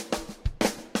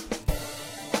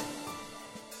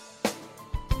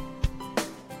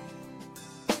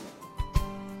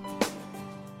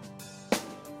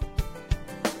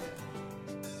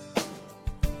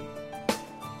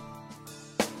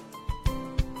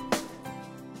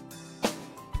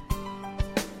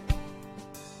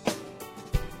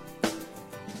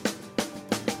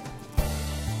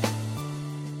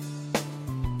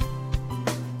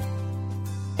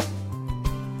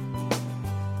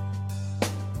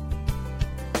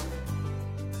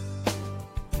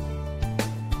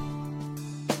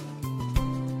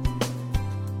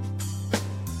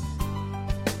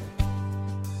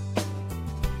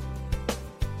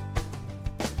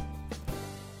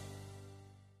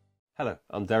Hello,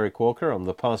 I'm Derek Walker. I'm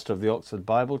the pastor of the Oxford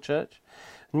Bible Church,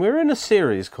 and we're in a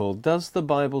series called Does the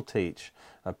Bible Teach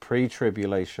a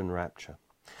Pre-Tribulation Rapture?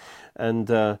 And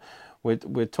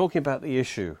we're talking about the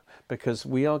issue because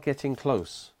we are getting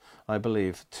close, I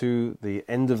believe, to the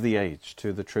end of the age,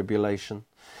 to the tribulation,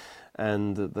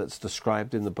 and that's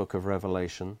described in the book of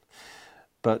Revelation.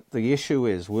 But the issue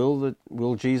is,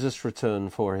 will Jesus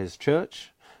return for his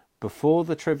church before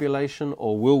the tribulation,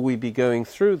 or will we be going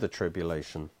through the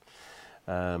tribulation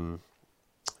and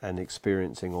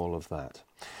experiencing all of that?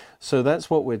 So that's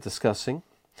what we're discussing.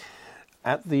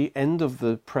 At the end of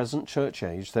the present church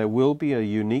age, there will be a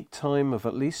unique time of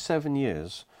at least 7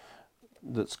 years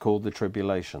that's called the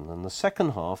tribulation, and the second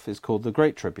half is called the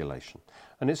Great Tribulation.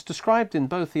 And it's described in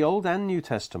both the Old and New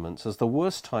Testaments as the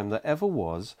worst time that ever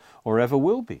was or ever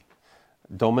will be,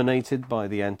 dominated by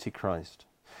the Antichrist.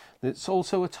 It's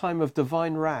also a time of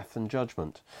divine wrath and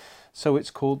judgment, so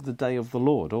it's called the Day of the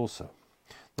Lord also.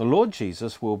 The Lord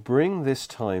Jesus will bring this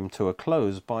time to a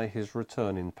close by his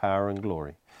return in power and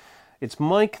glory. It's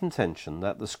my contention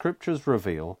that the scriptures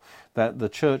reveal that the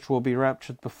church will be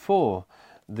raptured before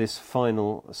this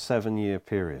final 7-year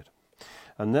period.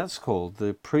 And that's called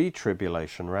the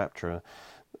pre-tribulation rapture.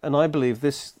 And I believe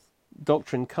this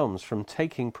doctrine comes from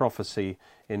taking prophecy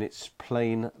in its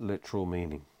plain literal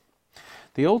meaning.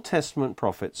 The Old Testament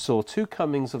prophets saw two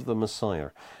comings of the Messiah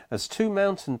as two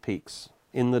mountain peaks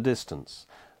in the distance.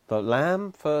 The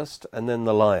lamb first and then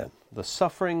the lion. The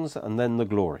sufferings and then the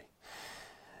glory.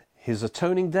 His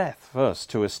atoning death first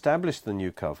to establish the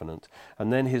new covenant,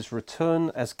 and then his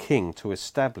return as king to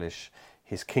establish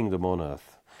his kingdom on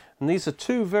earth. And these are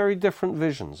two very different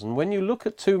visions. And when you look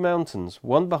at two mountains,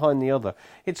 one behind the other,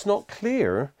 it's not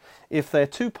clear if they're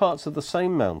two parts of the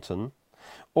same mountain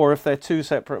or if they're two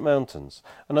separate mountains.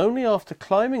 And only after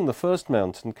climbing the first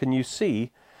mountain can you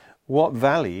see what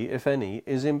valley, if any,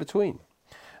 is in between.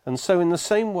 And so in the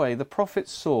same way, the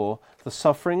prophets saw the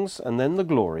sufferings and then the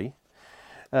glory,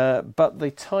 but the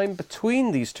time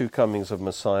between these two comings of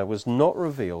Messiah was not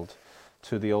revealed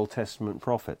to the Old Testament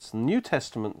prophets. The New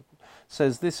Testament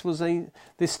says this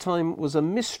time was a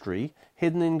mystery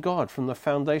hidden in God from the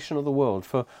foundation of the world.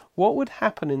 For what would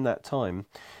happen in that time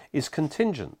was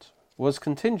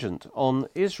contingent on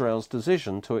Israel's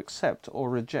decision to accept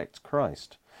or reject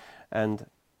Christ and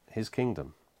his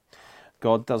kingdom.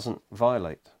 God doesn't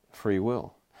violate free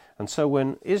will. And so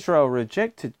when Israel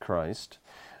rejected Christ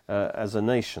as a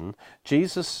nation,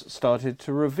 Jesus started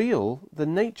to reveal the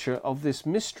nature of this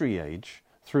mystery age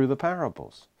through the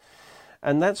parables.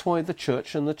 And that's why the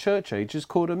church and the church age is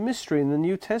called a mystery in the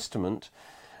New Testament.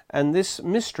 And this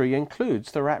mystery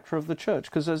includes the rapture of the church,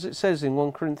 because as it says in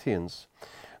 1 Corinthians,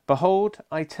 "Behold,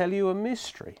 I tell you a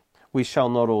mystery. We shall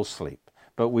not all sleep,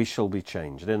 but we shall be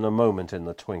changed in a moment, in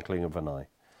the twinkling of an eye."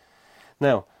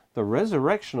 Now, the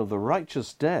resurrection of the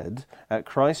righteous dead at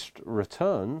Christ's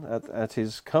return, at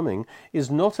his coming, is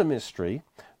not a mystery.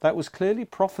 That was clearly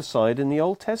prophesied in the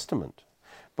Old Testament.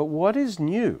 But what is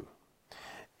new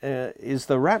is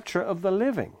the rapture of the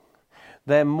living,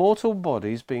 their mortal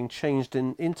bodies being changed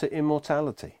into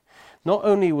immortality. Not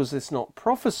only was this not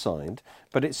prophesied,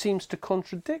 but it seems to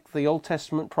contradict the Old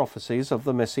Testament prophecies of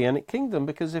the Messianic kingdom,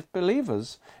 because if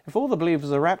all the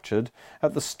believers are raptured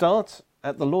at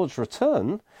the Lord's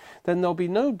return, then there'll be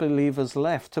no believers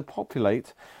left to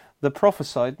populate the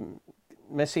prophesied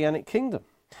Messianic kingdom.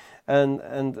 And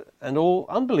all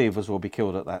unbelievers will be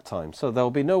killed at that time. So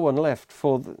there'll be no one left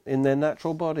in their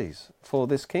natural bodies for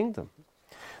this kingdom.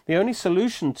 The only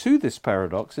solution to this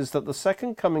paradox is that the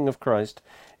second coming of Christ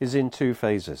is in two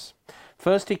phases.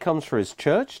 First, he comes for his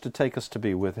church to take us to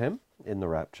be with him in the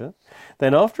rapture.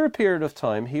 Then after a period of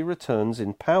time, he returns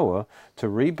in power to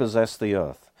repossess the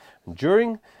earth.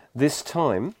 During this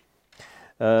time,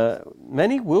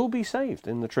 many will be saved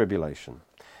in the tribulation,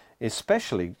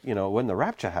 especially, when the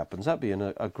rapture happens. That'd be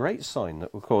a great sign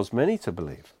that will cause many to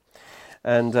believe.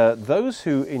 And those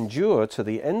who endure to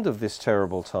the end of this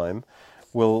terrible time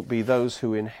will be those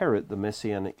who inherit the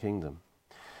Messianic kingdom.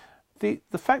 The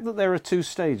fact that there are two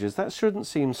stages, that shouldn't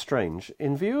seem strange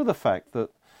in view of the fact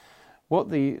that what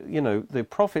the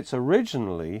prophets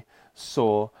originally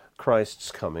saw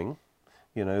Christ's coming.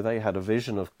 They had a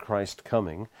vision of Christ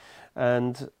coming,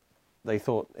 and they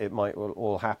thought it might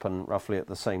all happen roughly at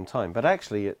the same time. But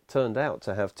actually it turned out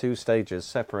to have two stages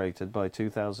separated by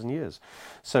 2,000 years.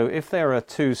 So if there are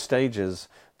two stages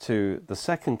to the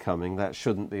second coming, that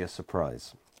shouldn't be a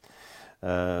surprise.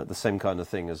 The same kind of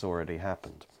thing has already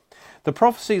happened. The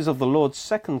prophecies of the Lord's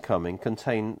second coming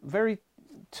contain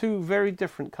two very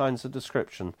different kinds of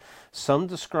description. Some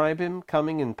describe him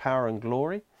coming in power and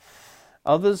glory,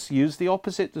 Others use the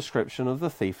opposite description of the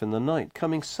thief in the night,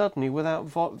 coming suddenly without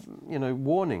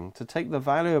warning to take the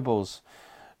valuables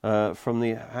from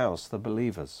the house, the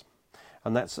believers.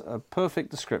 And that's a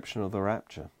perfect description of the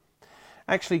rapture.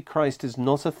 Actually, Christ is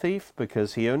not a thief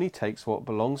because he only takes what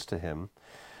belongs to him.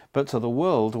 But to the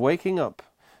world waking up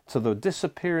to the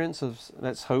disappearance of,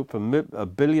 let's hope, a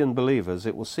billion believers,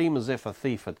 it will seem as if a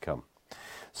thief had come.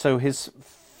 So his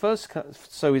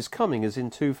coming is in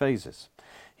two phases.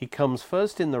 He comes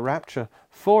first in the rapture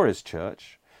for his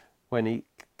church, when he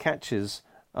catches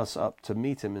us up to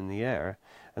meet him in the air.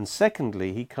 And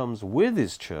secondly, he comes with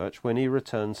his church when he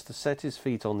returns to set his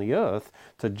feet on the earth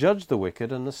to judge the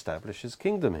wicked and establish his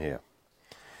kingdom here.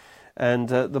 And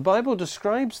the Bible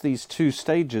describes these two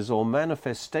stages or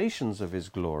manifestations of his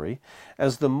glory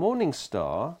as the morning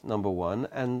star, number one,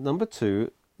 and number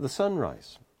two, the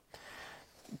sunrise.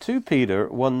 2 Peter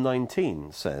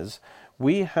 1:19 says,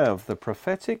 "We have the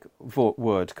prophetic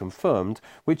word confirmed,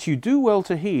 which you do well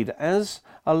to heed as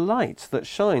a light that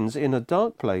shines in a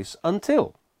dark place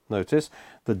until," notice,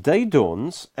 "the day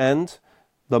dawns and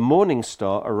the morning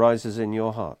star arises in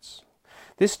your hearts."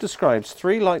 This describes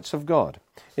three lights of God.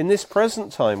 In this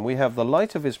present time, we have the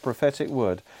light of his prophetic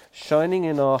word shining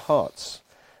in our hearts.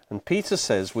 And Peter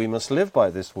says we must live by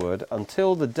this word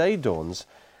until the day dawns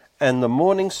and the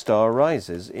morning star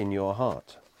rises in your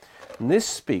heart. And this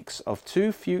speaks of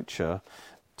two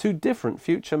different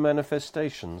future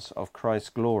manifestations of Christ's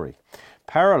glory,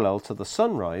 parallel to the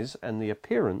sunrise and the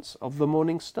appearance of the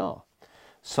morning star.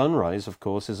 Sunrise, of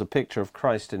course, is a picture of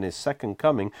Christ in his second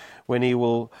coming, when he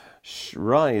will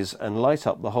rise and light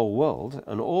up the whole world,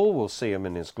 and all will see him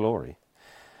in his glory.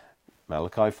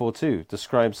 Malachi 4:2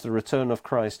 describes the return of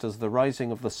Christ as the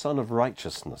rising of the Sun of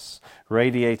Righteousness,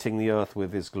 radiating the earth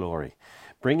with his glory,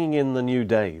 bringing in the new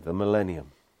day, the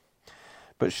millennium.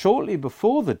 But shortly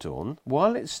before the dawn,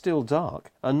 while it's still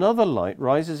dark, another light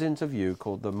rises into view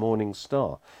called the morning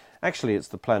star. Actually, it's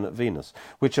the planet Venus,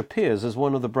 which appears as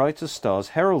one of the brightest stars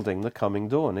heralding the coming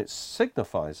dawn. It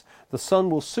signifies the sun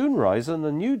will soon rise and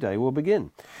the new day will begin.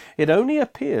 It only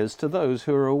appears to those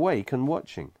who are awake and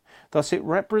watching. Thus it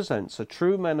represents a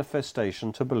true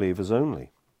manifestation to believers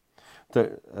only.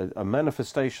 A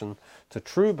manifestation to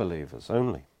true believers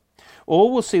only.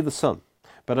 All will see the sun,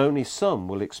 but only some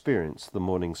will experience the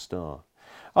morning star.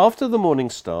 After the morning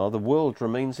star, the world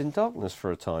remains in darkness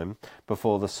for a time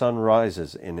before the sun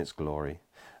rises in its glory.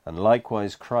 And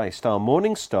likewise Christ, our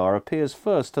morning star, appears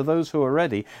first to those who are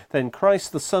ready. Then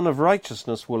Christ, the Son of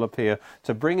Righteousness, will appear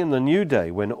to bring in the new day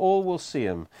when all will see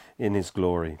him in his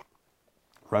glory.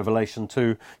 Revelation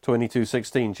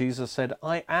 2:22-16, Jesus said,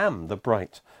 "I am the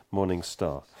bright morning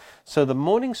star." So the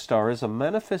morning star is a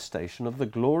manifestation of the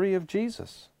glory of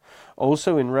Jesus.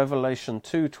 Also in Revelation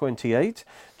 2:28,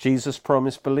 Jesus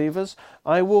promised believers,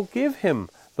 "I will give him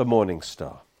the morning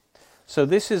star." So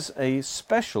this is a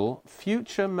special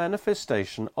future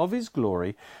manifestation of his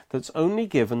glory that's only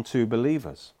given to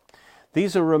believers.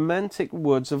 These are romantic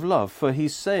words of love, for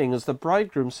he's saying, as the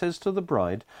bridegroom says to the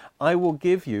bride, "I will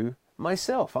give you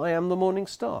myself. I am the morning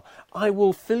star. I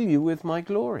will fill you with my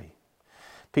glory."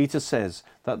 Peter says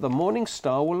that the morning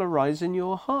star will arise in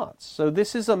your hearts. So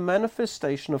this is a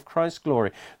manifestation of Christ's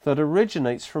glory that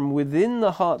originates from within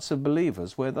the hearts of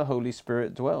believers where the Holy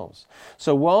Spirit dwells.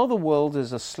 So while the world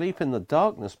is asleep in the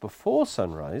darkness before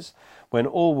sunrise, when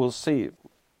all will see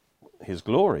his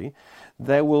glory,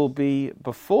 there will be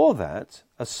before that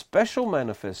a special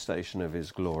manifestation of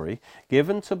his glory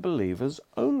given to believers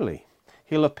only.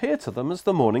 He'll appear to them as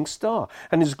the morning star,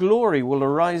 and his glory will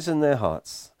arise in their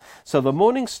hearts. So the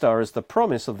morning star is the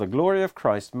promise of the glory of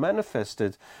Christ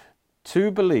manifested to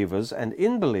believers and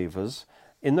in believers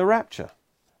in the rapture,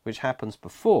 which happens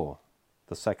before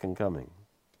the second coming.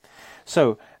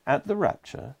 So at the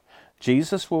rapture,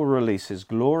 Jesus will release his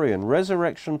glory and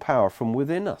resurrection power from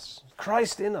within us.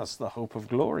 Christ in us, the hope of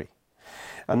glory.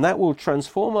 And that will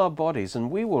transform our bodies,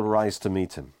 and we will rise to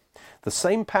meet him. The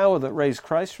same power that raised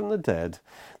Christ from the dead,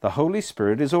 the Holy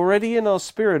Spirit, is already in our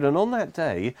spirit, and on that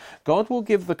day, God will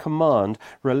give the command,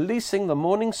 releasing the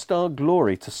morning star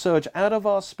glory to surge out of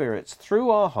our spirits through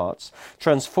our hearts,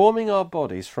 transforming our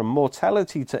bodies from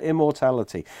mortality to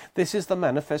immortality. This is the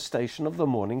manifestation of the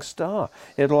morning star.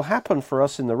 It'll happen for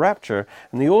us in the rapture,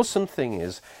 and the awesome thing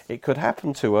is, it could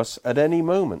happen to us at any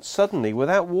moment, suddenly,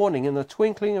 without warning, in the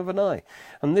twinkling of an eye.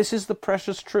 And this is the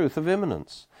precious truth of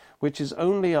imminence, which is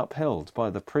only upheld by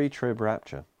the pre-trib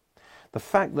rapture. The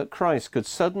fact that Christ could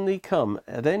suddenly come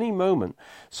at any moment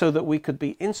so that we could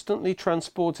be instantly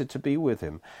transported to be with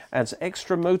him adds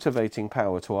extra motivating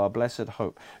power to our blessed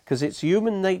hope, because it's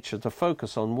human nature to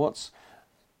focus on what's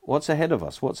What's ahead of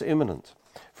us? What's imminent?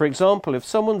 For example, if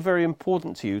someone very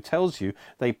important to you tells you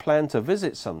they plan to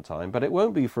visit sometime, but it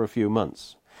won't be for a few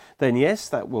months, then yes,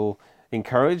 that will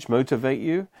encourage, motivate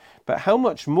you. But how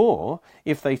much more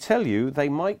if they tell you they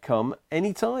might come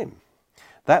any time?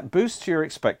 That boosts your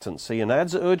expectancy and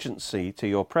adds urgency to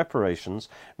your preparations,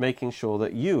 making sure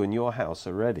that you and your house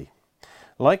are ready.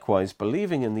 Likewise,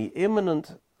 believing in the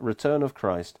imminent return of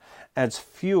Christ adds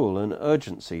fuel and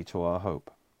urgency to our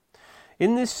hope.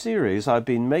 In this series, I've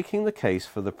been making the case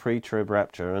for the pre-trib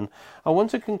rapture, and I want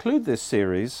to conclude this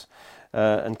series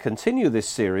and continue this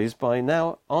series by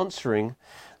now answering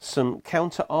some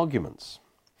counter-arguments.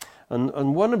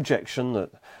 And one objection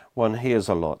that one hears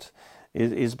a lot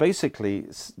is basically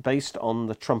based on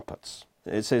the trumpets.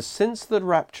 It says, since the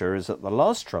rapture is at the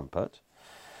last trumpet,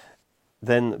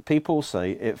 then people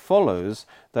say it follows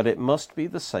that it must be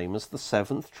the same as the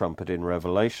seventh trumpet in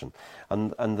Revelation.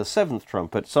 And the seventh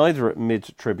trumpet's either at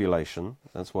mid-tribulation,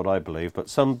 that's what I believe, but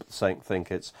some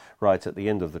think it's right at the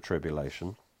end of the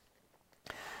tribulation.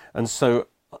 And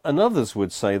others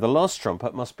would say the last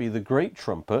trumpet must be the great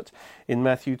trumpet in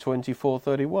Matthew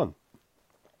 24:31,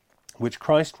 which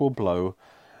Christ will blow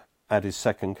at his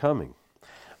second coming.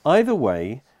 Either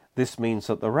way, this means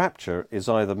that the rapture is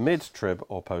either mid-trib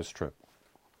or post-trib.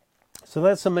 So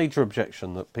that's a major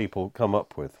objection that people come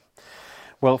up with.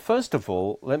 Well, first of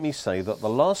all, let me say that the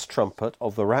last trumpet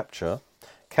of the rapture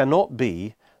cannot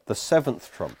be the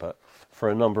seventh trumpet for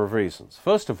a number of reasons.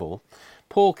 First of all,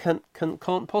 Paul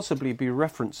can't possibly be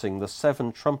referencing the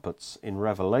seven trumpets in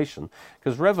Revelation,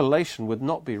 because Revelation would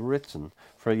not be written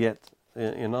for yet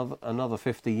another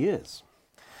 50 years.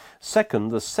 Second,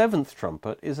 the seventh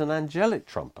trumpet is an angelic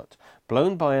trumpet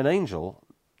blown by an angel,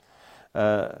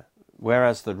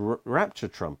 whereas the rapture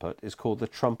trumpet is called the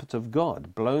trumpet of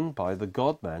God, blown by the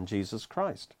God-man Jesus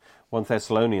Christ. 1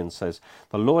 Thessalonians says,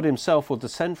 the Lord himself will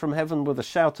descend from heaven with a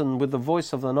shout and with the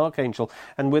voice of an archangel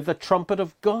and with the trumpet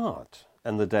of God,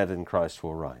 and the dead in Christ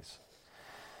will rise.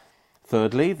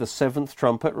 Thirdly, the seventh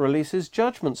trumpet releases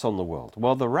judgments on the world,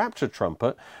 while the rapture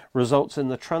trumpet results in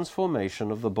the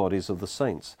transformation of the bodies of the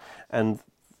saints, and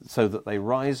so that they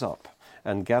rise up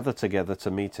and gather together to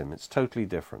meet him. It's totally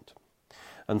different.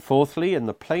 And fourthly, in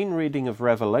the plain reading of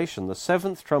Revelation, the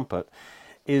seventh trumpet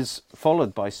is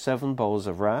followed by 7 bowls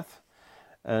of wrath,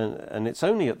 and it's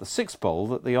only at the 6th bowl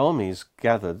that the armies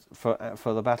gathered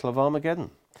for the Battle of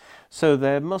Armageddon. So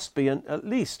there must be at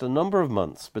least a number of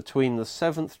months between the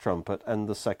 7th trumpet and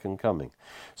the second coming.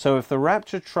 So if the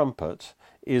rapture trumpet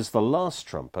is the last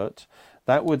trumpet,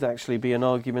 that would actually be an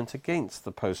argument against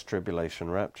the post-tribulation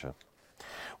rapture.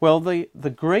 Well,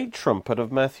 the great trumpet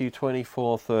of Matthew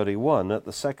 24:31 at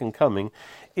the second coming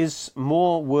is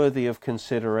more worthy of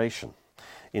consideration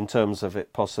in terms of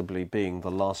it possibly being the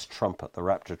last trumpet, the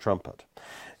rapture trumpet.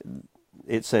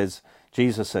 It says,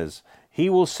 Jesus says, he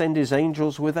will send his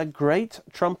angels with a great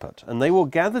trumpet, and they will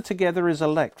gather together his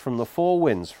elect from the 4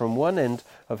 winds, from one end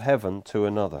of heaven to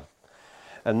another.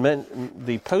 And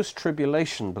the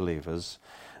post-tribulation believers,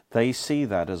 they see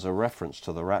that as a reference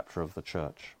to the rapture of the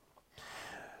church.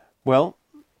 Well,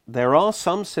 there are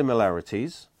some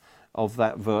similarities of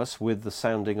that verse with the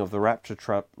sounding of the rapture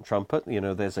trumpet. You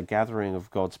know, there's a gathering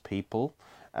of God's people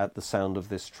at the sound of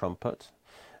this trumpet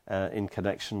in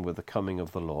connection with the coming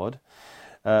of the Lord.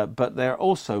 But there are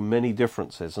also many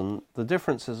differences, and the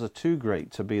differences are too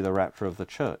great to be the rapture of the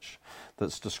church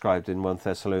that's described in 1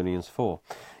 Thessalonians 4.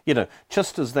 You know,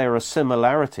 just as there are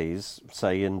similarities,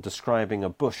 say, in describing a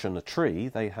bush and a tree,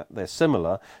 they're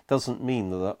similar, doesn't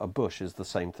mean that a bush is the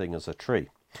same thing as a tree.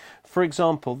 For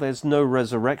example, there's no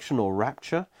resurrection or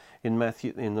rapture in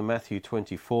the Matthew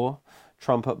 24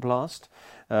 trumpet blast,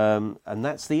 and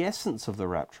that's the essence of the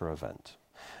rapture event.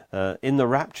 In the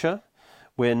rapture,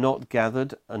 we're not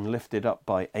gathered and lifted up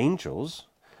by angels,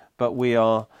 but we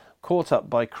are caught up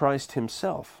by Christ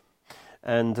himself.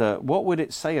 And what would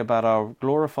it say about our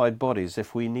glorified bodies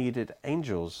if we needed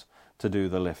angels to do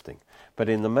the lifting? But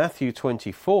in the Matthew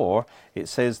 24, it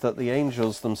says that the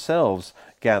angels themselves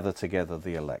gather together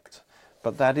the elect.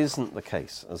 But that isn't the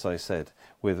case, as I said,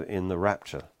 in the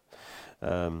rapture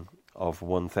of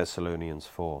 1 Thessalonians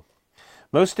 4.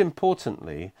 Most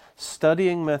importantly,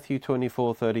 studying Matthew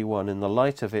 24:31 in the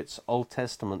light of its Old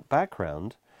Testament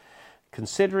background,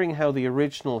 considering how the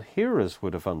original hearers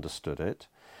would have understood it,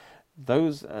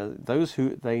 those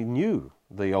who they knew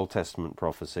the Old Testament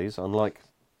prophecies, unlike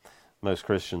most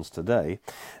Christians today,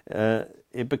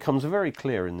 it becomes very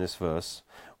clear in this verse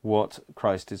what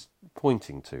Christ is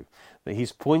pointing to. That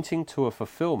he's pointing to a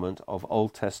fulfillment of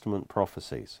Old Testament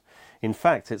prophecies. In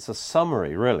fact, it's a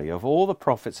summary, really, of all the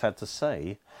prophets had to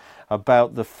say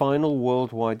about the final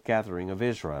worldwide gathering of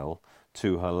Israel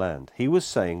to her land. He was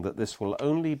saying that this will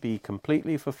only be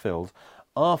completely fulfilled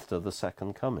after the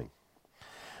second coming.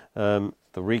 The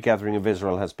regathering of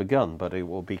Israel has begun, but it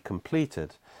will be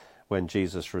completed when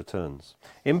Jesus returns.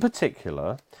 In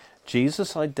particular,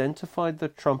 Jesus identified the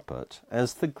trumpet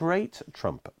as the great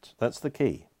trumpet. That's the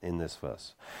key in this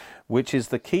verse, which is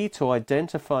the key to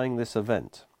identifying this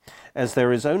event, as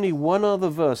there is only one other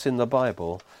verse in the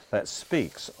Bible that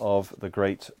speaks of the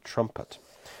great trumpet,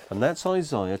 and that's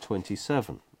Isaiah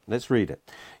 27. Let's read it.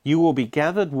 "You will be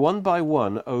gathered one by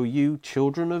one, O you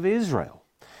children of Israel.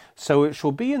 So it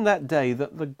shall be in that day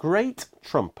that the great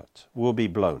trumpet will be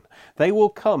blown. They will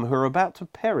come who are about to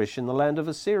perish in the land of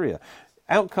Assyria,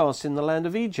 outcasts in the land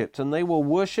of Egypt, and they will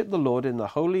worship the Lord in the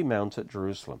holy mount at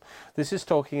Jerusalem." This is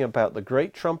talking about the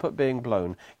great trumpet being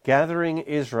blown, gathering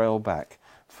Israel back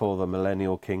for the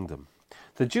millennial kingdom.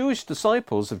 The Jewish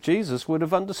disciples of Jesus would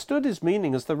have understood his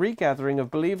meaning as the regathering of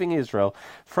believing Israel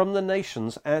from the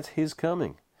nations at his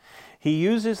coming. He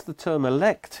uses the term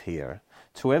elect here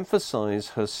to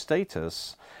emphasize her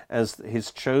status as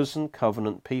his chosen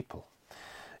covenant people.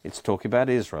 It's talking about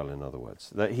Israel, in other words,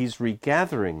 that he's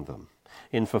regathering them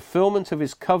in fulfillment of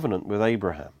his covenant with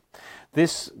Abraham.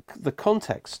 The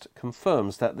context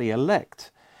confirms that the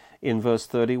elect in verse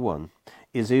 31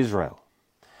 is Israel.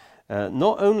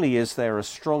 Not only is there a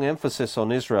strong emphasis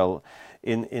on Israel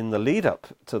in the lead up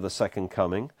to the second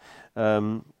coming,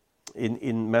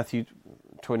 in Matthew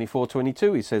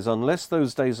 24:22 he says, "Unless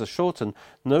those days are shortened,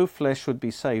 no flesh would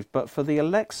be saved, but for the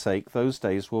elect's sake those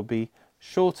days will be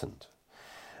shortened."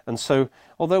 And so,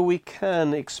 although we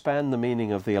can expand the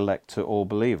meaning of the elect to all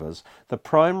believers, the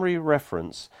primary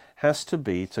reference has to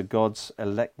be to God's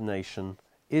elect nation,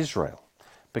 Israel,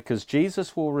 because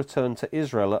Jesus will return to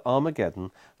Israel at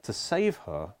Armageddon to save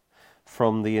her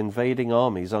from the invading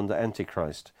armies under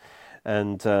Antichrist,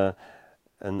 and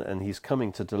he's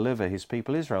coming to deliver his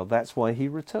people Israel. That's why he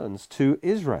returns to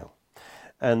Israel.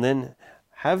 And then,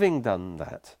 having done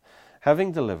that,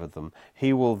 having delivered them,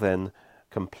 he will then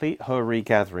complete her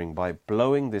regathering by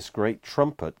blowing this great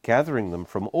trumpet, gathering them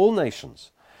from all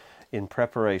nations in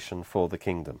preparation for the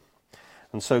kingdom.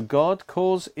 And so God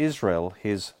calls Israel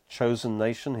his chosen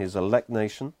nation, his elect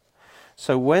nation.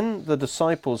 So when the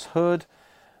disciples heard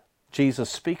Jesus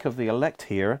speak of the elect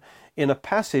here, in a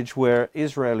passage where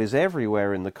Israel is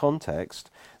everywhere in the context,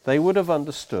 they would have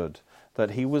understood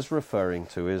that he was referring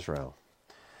to Israel.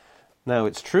 Now,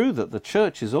 it's true that the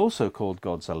church is also called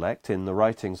God's elect in the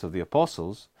writings of the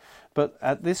apostles, but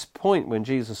at this point when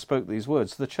Jesus spoke these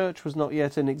words, the church was not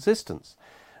yet in existence,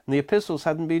 and the epistles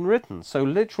hadn't been written, so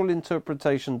literal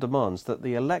interpretation demands that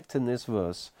the elect in this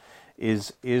verse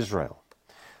is Israel.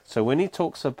 So when he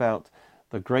talks about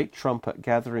the great trumpet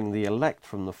gathering the elect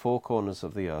from the four corners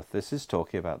of the earth, this is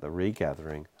talking about the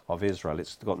regathering of Israel.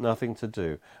 It's got nothing to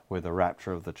do with the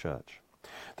rapture of the church.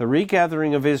 The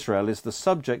regathering of Israel is the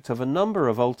subject of a number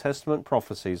of Old Testament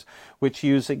prophecies which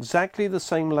use exactly the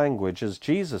same language as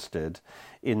Jesus did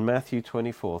in Matthew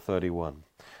 24:31.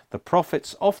 The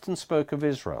prophets often spoke of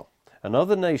Israel and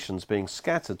other nations being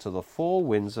scattered to the four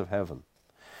winds of heaven.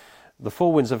 The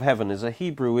four winds of heaven is a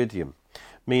Hebrew idiom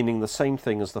meaning the same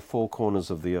thing as the four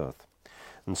corners of the earth.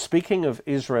 And speaking of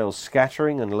Israel's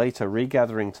scattering and later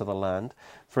regathering to the land,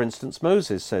 for instance,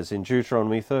 Moses says in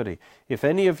Deuteronomy 30, "If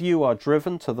any of you are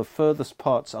driven to the furthest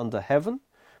parts under heaven,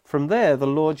 from there the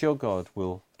Lord your God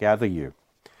will gather you."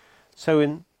 So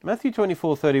in Matthew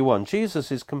 24:31,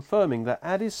 Jesus is confirming that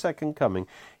at his second coming,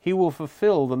 he will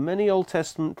fulfill the many Old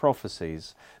Testament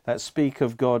prophecies that speak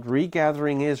of God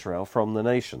regathering Israel from the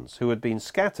nations who had been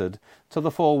scattered to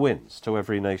the four winds, to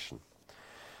every nation.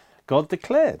 God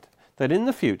declared that in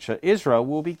the future Israel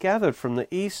will be gathered from the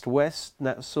east, west,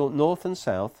 north and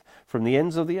south, from the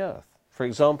ends of the earth. For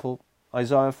example,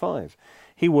 Isaiah 5.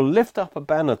 He will lift up a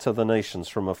banner to the nations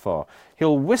from afar.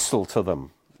 He'll whistle to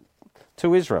them,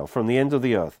 to Israel, from the end of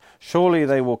the earth. Surely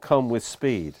they will come with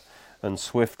speed and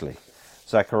swiftly.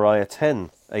 Zechariah 10,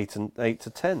 8 to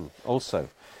 10 also.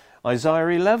 Isaiah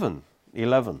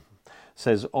 11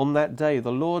 says, "On that day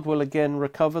the Lord will again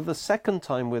recover the second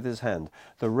time with his hand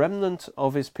the remnant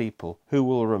of his people who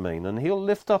will remain, and he'll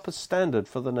lift up a standard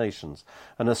for the nations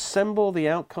and assemble the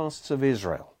outcasts of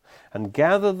Israel and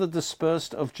gather the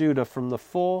dispersed of Judah from the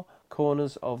four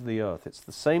corners of the earth." It's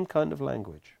the same kind of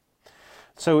language.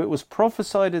 So it was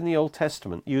prophesied in the Old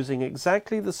Testament using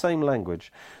exactly the same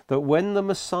language that when the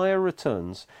Messiah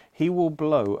returns, he will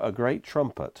blow a great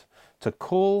trumpet to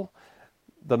call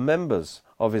the members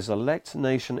of his elect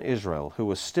nation Israel, who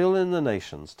were still in the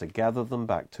nations, to gather them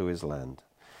back to his land.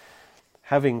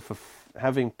 Having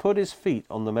put his feet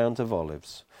on the Mount of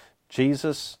Olives,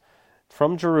 Jesus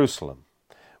from Jerusalem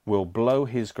will blow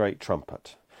his great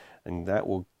trumpet, and that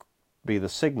will be the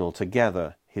signal to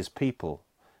gather his people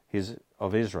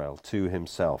of Israel to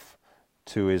himself,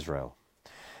 to Israel.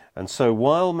 And so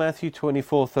while Matthew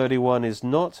 24:31 is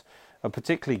not a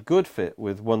particularly good fit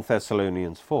with 1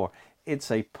 Thessalonians 4, it's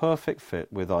a perfect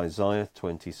fit with Isaiah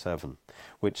 27,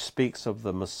 which speaks of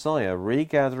the Messiah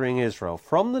regathering Israel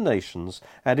from the nations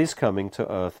at his coming to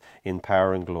earth in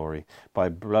power and glory by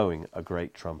blowing a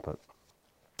great trumpet.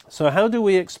 So how do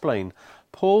we explain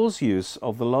Paul's use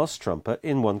of the last trumpet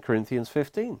in 1 Corinthians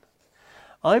 15?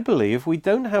 I believe we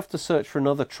don't have to search for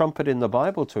another trumpet in the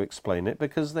Bible to explain it,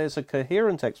 because there's a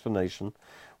coherent explanation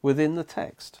within the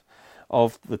text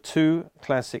of the two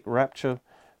classic rapture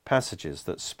passages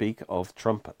that speak of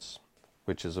trumpets,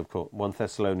 which is, of course, 1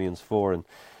 Thessalonians 4 and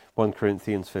 1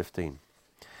 Corinthians 15.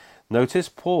 Notice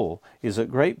Paul is at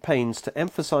great pains to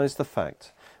emphasize the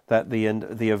fact that the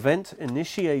event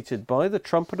initiated by the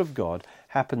trumpet of God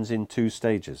happens in two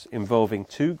stages, involving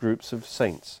two groups of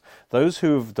saints, those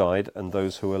who have died and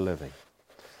those who are living.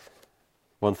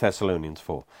 1 Thessalonians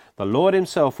 4. The Lord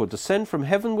himself will descend from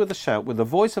heaven with a shout, with the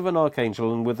voice of an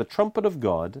archangel, and with the trumpet of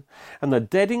God, and the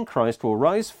dead in Christ will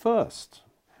rise first.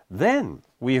 Then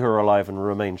we who are alive and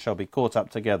remain shall be caught up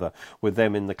together with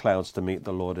them in the clouds to meet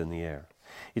the Lord in the air.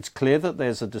 It's clear that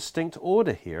there's a distinct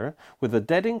order here, with the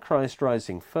dead in Christ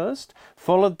rising first,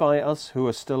 followed by us who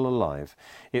are still alive.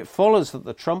 It follows that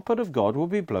the trumpet of God will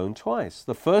be blown twice.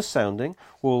 The first sounding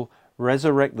will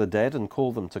resurrect the dead and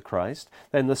call them to Christ.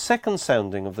 Then the second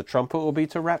sounding of the trumpet will be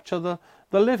to rapture the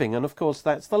living, and of course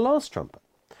that's the last trumpet.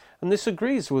 And this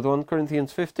agrees with 1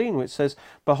 Corinthians 15, which says,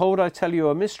 Behold, I tell you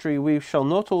a mystery, we shall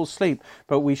not all sleep,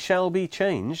 but we shall be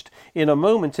changed in a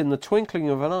moment, in the twinkling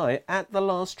of an eye, at the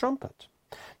last trumpet.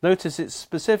 Notice it's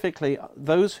specifically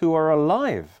those who are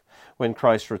alive when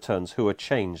Christ returns who are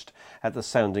changed at the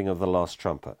sounding of the last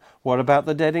trumpet. What about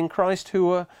the dead in Christ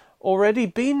who are already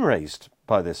been raised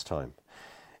by this time?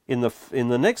 In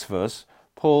the next verse,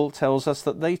 Paul tells us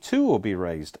that they too will be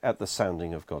raised at the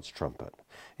sounding of God's trumpet.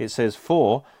 It says,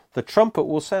 For the trumpet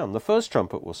will sound, the first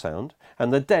trumpet will sound,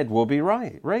 and the dead will be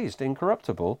raised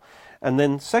incorruptible. And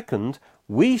then second,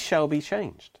 we shall be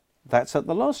changed. That's at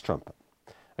the last trumpet.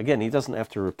 Again, he doesn't have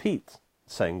to repeat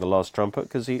saying the last trumpet,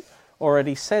 because he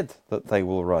already said that they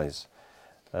will rise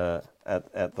at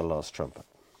the last trumpet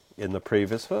in the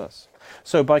previous verse.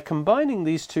 So by combining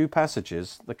these two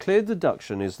passages, the clear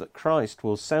deduction is that Christ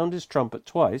will sound his trumpet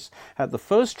twice. At the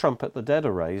first trumpet the dead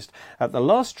are raised. At the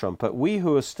last trumpet we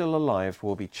who are still alive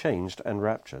will be changed and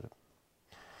raptured.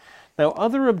 Now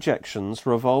other objections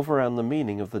revolve around the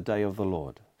meaning of the day of the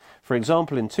Lord. For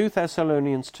example, in 2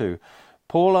 Thessalonians 2,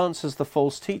 Paul answers the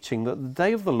false teaching that the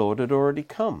day of the Lord had already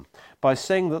come by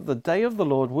saying that the day of the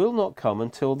Lord will not come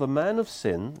until the man of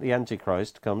sin, the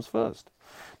Antichrist, comes first.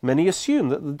 Many assume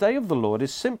that the day of the Lord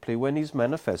is simply when he's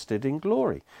manifested in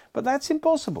glory. But that's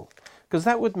impossible, because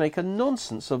that would make a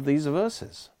nonsense of these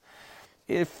verses.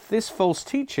 If this false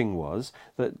teaching was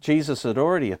that Jesus had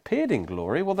already appeared in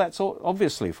glory, well, that's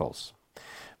obviously false.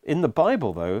 In the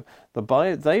Bible, though, the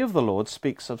day of the Lord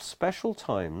speaks of special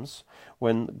times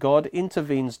when God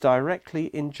intervenes directly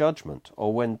in judgment,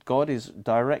 or when God is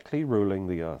directly ruling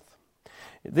the earth.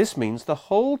 This means the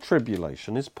whole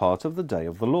tribulation is part of the day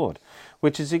of the Lord,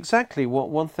 which is exactly what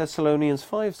 1 Thessalonians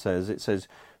 5 says. It says,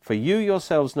 For you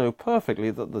yourselves know perfectly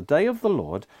that the day of the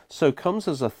Lord so comes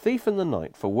as a thief in the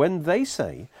night. For when they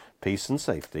say, peace and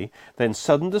safety, then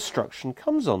sudden destruction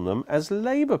comes on them as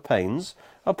labour pains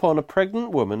upon a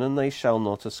pregnant woman, and they shall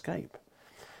not escape.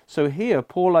 So here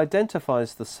Paul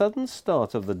identifies the sudden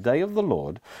start of the day of the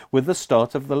Lord with the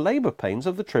start of the labour pains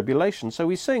of the tribulation. So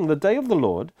he's saying the day of the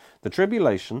Lord, the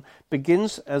tribulation,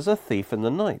 begins as a thief in the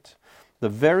night, the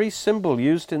very symbol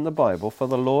used in the Bible for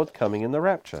the Lord coming in the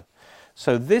rapture.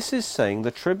 So this is saying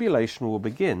the tribulation will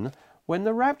begin when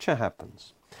the rapture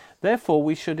happens. Therefore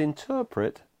we should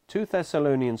interpret 2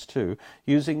 Thessalonians 2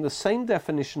 using the same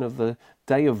definition of the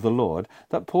day of the Lord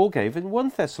that Paul gave in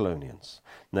 1 Thessalonians.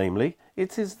 Namely,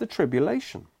 it is the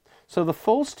tribulation. So the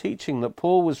false teaching that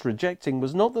Paul was rejecting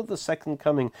was not that the second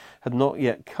coming had not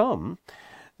yet come,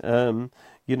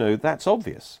 that's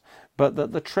obvious, but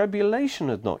that the tribulation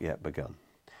had not yet begun.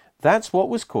 That's what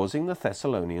was causing the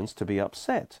Thessalonians to be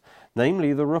upset,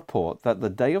 namely the report that the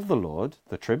day of the Lord,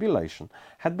 the tribulation,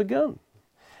 had begun,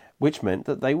 which meant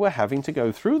that they were having to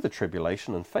go through the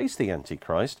tribulation and face the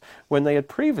Antichrist when they had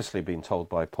previously been told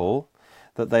by Paul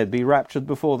that they'd be raptured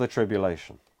before the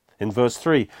tribulation. In verse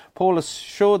 3, Paul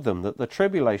assured them that the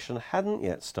tribulation hadn't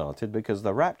yet started because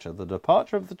the rapture, the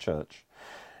departure of the church,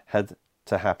 had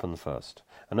to happen first.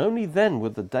 And only then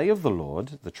would the day of the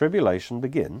Lord, the tribulation,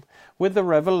 begin with the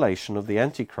revelation of the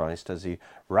Antichrist as he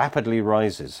rapidly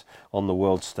rises on the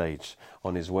world stage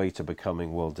on his way to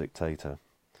becoming world dictator.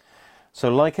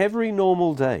 So like every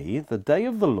normal day, the day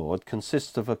of the Lord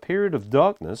consists of a period of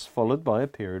darkness followed by a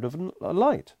period of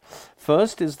light.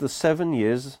 First is the 7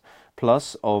 years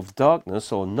plus of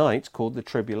darkness or night called the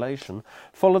tribulation,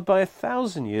 followed by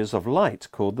 1,000 years of light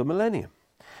called the millennium.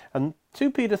 And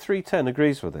 2 Peter 3:10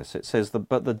 agrees with this. It says,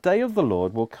 but the day of the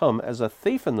Lord will come as a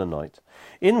thief in the night,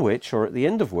 in which, or at the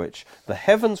end of which, the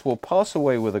heavens will pass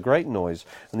away with a great noise,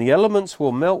 and the elements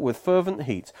will melt with fervent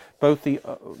heat. Both the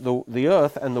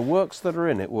earth and the works that are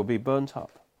in it will be burnt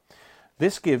up.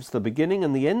 This gives the beginning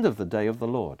and the end of the day of the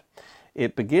Lord.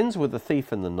 It begins with the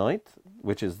thief in the night,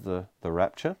 which is the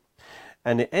rapture,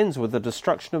 and it ends with the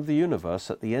destruction of the universe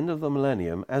at the end of the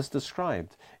millennium as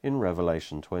described in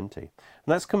Revelation 20. And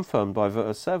that's confirmed by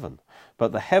verse 7.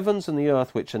 But the heavens and the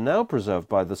earth which are now preserved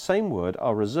by the same word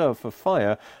are reserved for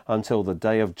fire until the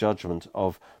day of judgment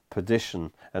of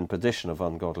perdition and perdition of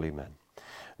ungodly men.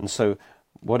 And so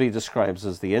what he describes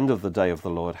as the end of the day of the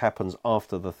Lord happens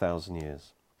after the 1,000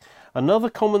 years. Another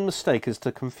common mistake is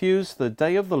to confuse the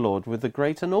day of the Lord with the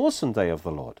great and awesome day of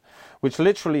the Lord, which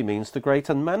literally means the great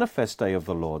and manifest day of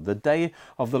the Lord, the day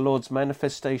of the Lord's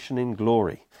manifestation in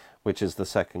glory, which is the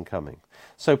second coming.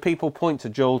 So people point to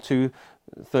Joel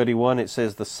 2:31. It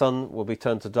says the sun will be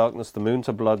turned to darkness, the moon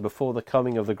to blood before the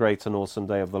coming of the great and awesome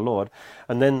day of the Lord.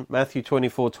 And then Matthew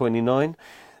 24:29.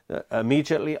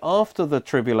 Immediately after the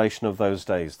tribulation of those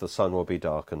days, the sun will be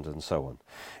darkened, and so on.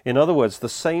 In other words, the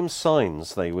same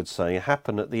signs, they would say,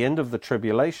 happen at the end of the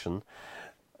tribulation,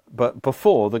 but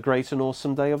before the great and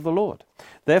awesome day of the Lord.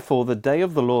 Therefore, the day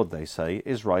of the Lord, they say,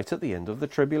 is right at the end of the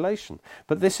tribulation.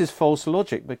 But this is false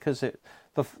logic, because it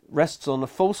rests on a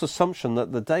false assumption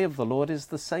that the day of the Lord is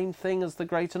the same thing as the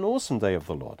great and awesome day of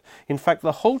the Lord. In fact,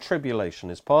 the whole tribulation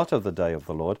is part of the day of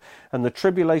the Lord, and the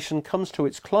tribulation comes to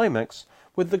its climax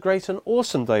with the great and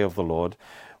awesome day of the Lord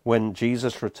when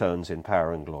Jesus returns in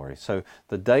power and glory. So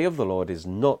the day of the Lord is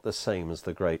not the same as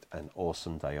the great and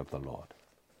awesome day of the Lord.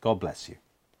 God bless you.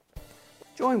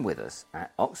 Join with us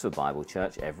at Oxford Bible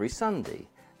Church every Sunday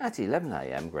at 11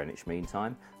 a.m. Greenwich Mean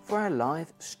Time for our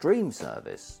live stream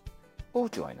service. Or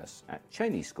join us at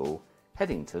Cheney School,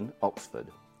 Headington,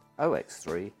 Oxford,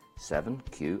 OX3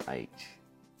 7QH.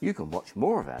 You can watch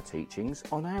more of our teachings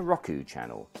on our Roku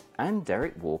channel and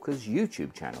Derek Walker's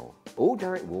YouTube channel. All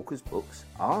Derek Walker's books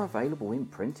are available in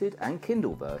printed and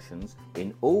Kindle versions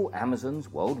in all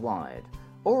Amazons worldwide,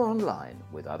 or online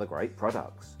with other great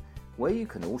products, where you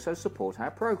can also support our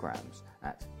programs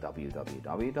at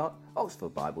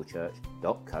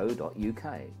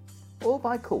www.oxfordbiblechurch.co.uk or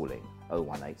by calling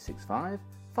 01865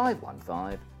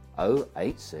 515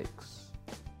 086.